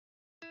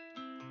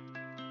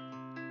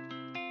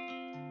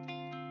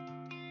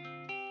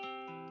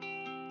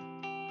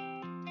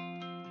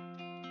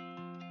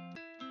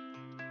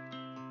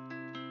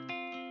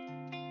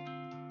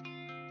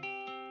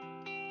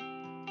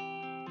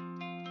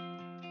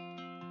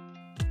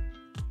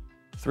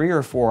3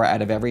 or 4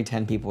 out of every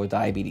 10 people with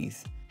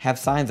diabetes have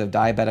signs of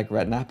diabetic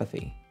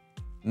retinopathy.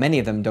 Many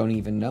of them don't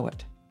even know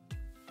it.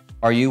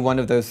 Are you one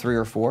of those 3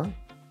 or 4?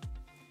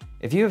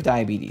 If you have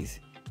diabetes,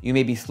 you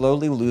may be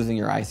slowly losing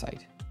your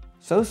eyesight.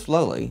 So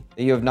slowly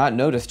that you have not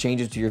noticed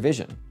changes to your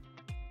vision.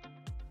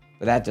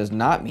 But that does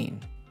not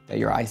mean that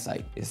your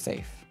eyesight is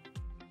safe.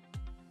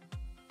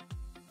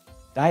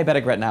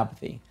 Diabetic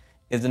retinopathy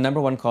is the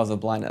 #1 cause of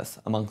blindness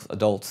amongst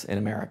adults in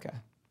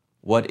America.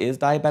 What is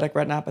diabetic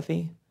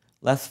retinopathy?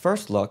 Let's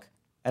first look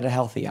at a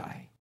healthy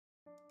eye.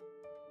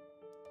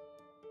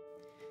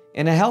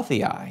 In a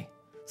healthy eye,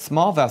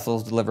 small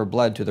vessels deliver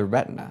blood to the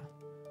retina.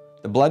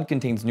 The blood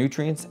contains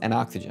nutrients and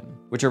oxygen,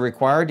 which are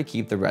required to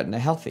keep the retina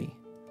healthy.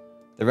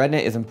 The retina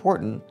is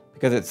important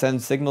because it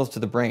sends signals to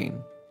the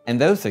brain, and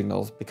those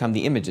signals become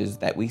the images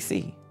that we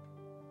see.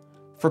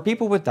 For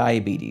people with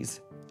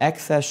diabetes,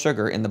 excess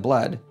sugar in the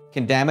blood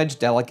can damage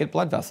delicate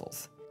blood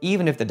vessels,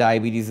 even if the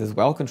diabetes is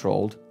well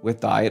controlled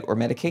with diet or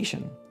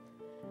medication.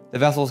 The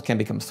vessels can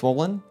become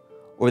swollen,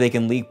 or they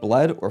can leak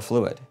blood or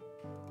fluid.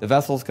 The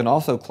vessels can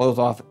also close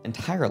off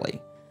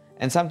entirely,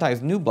 and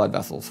sometimes new blood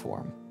vessels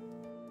form.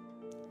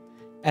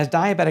 As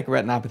diabetic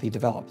retinopathy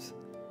develops,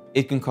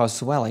 it can cause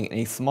swelling in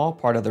a small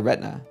part of the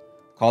retina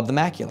called the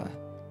macula.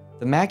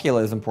 The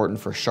macula is important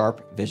for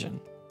sharp vision.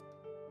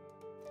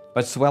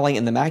 But swelling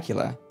in the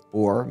macula,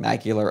 or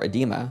macular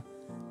edema,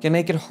 can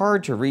make it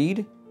hard to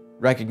read,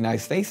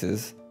 recognize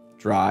faces,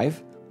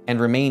 drive, and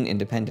remain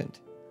independent.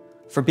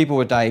 For people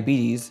with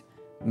diabetes,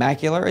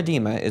 macular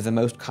edema is the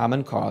most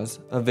common cause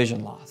of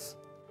vision loss.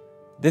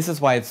 This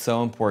is why it's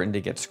so important to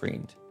get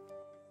screened.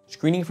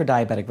 Screening for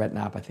diabetic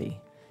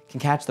retinopathy can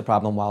catch the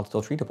problem while it's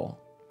still treatable.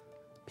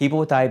 People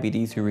with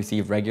diabetes who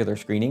receive regular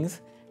screenings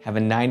have a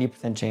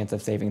 90% chance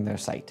of saving their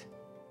sight.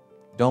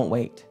 Don't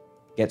wait.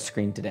 Get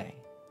screened today.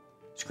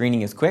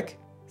 Screening is quick,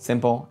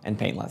 simple, and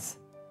painless,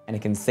 and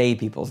it can save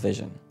people's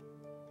vision.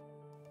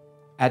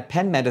 At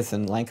Penn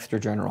Medicine Lancaster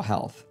General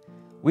Health,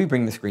 we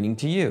bring the screening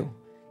to you,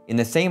 in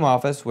the same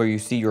office where you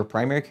see your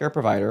primary care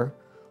provider,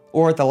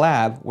 or at the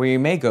lab where you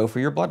may go for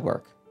your blood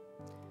work.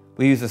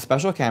 We use a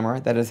special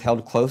camera that is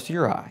held close to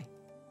your eye.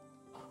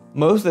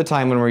 Most of the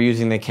time when we're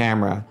using the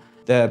camera,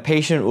 the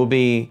patient will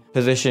be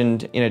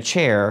positioned in a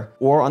chair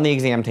or on the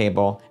exam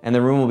table, and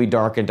the room will be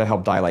darkened to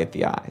help dilate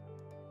the eye.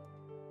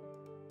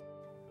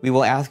 We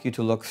will ask you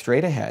to look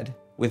straight ahead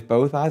with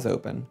both eyes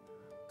open,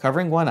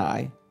 covering one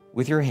eye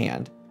with your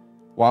hand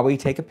while we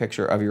take a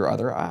picture of your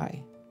other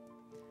eye.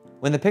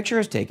 When the picture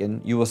is taken,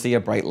 you will see a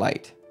bright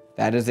light.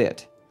 That is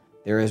it.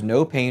 There is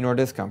no pain or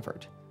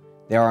discomfort.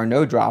 There are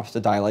no drops to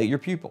dilate your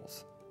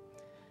pupils.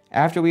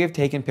 After we have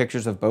taken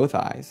pictures of both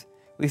eyes,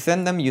 we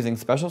send them using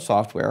special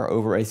software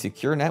over a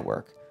secure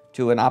network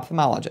to an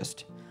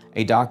ophthalmologist,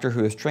 a doctor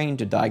who is trained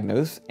to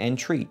diagnose and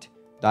treat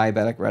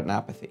diabetic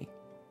retinopathy.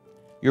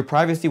 Your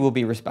privacy will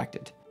be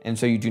respected, and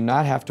so you do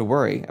not have to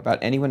worry about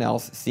anyone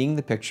else seeing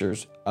the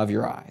pictures of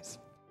your eyes.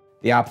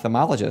 The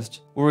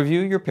ophthalmologist will review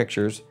your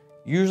pictures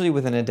usually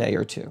within a day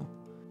or two.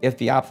 If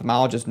the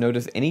ophthalmologist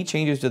notices any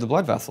changes to the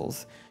blood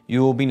vessels,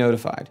 you will be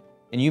notified,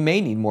 and you may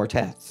need more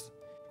tests.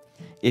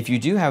 If you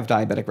do have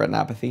diabetic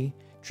retinopathy,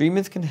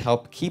 treatments can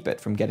help keep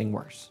it from getting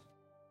worse.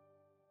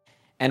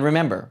 And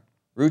remember,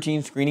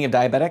 routine screening of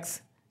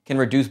diabetics can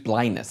reduce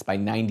blindness by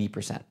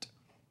 90%.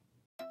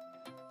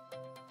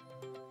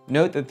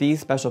 Note that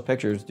these special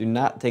pictures do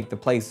not take the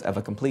place of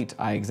a complete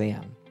eye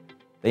exam.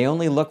 They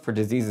only look for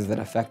diseases that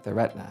affect the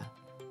retina,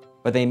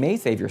 but they may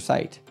save your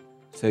sight,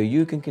 so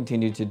you can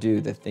continue to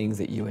do the things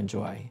that you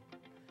enjoy.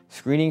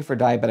 Screening for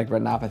diabetic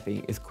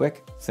retinopathy is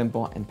quick,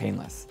 simple, and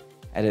painless,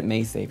 and it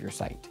may save your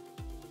sight.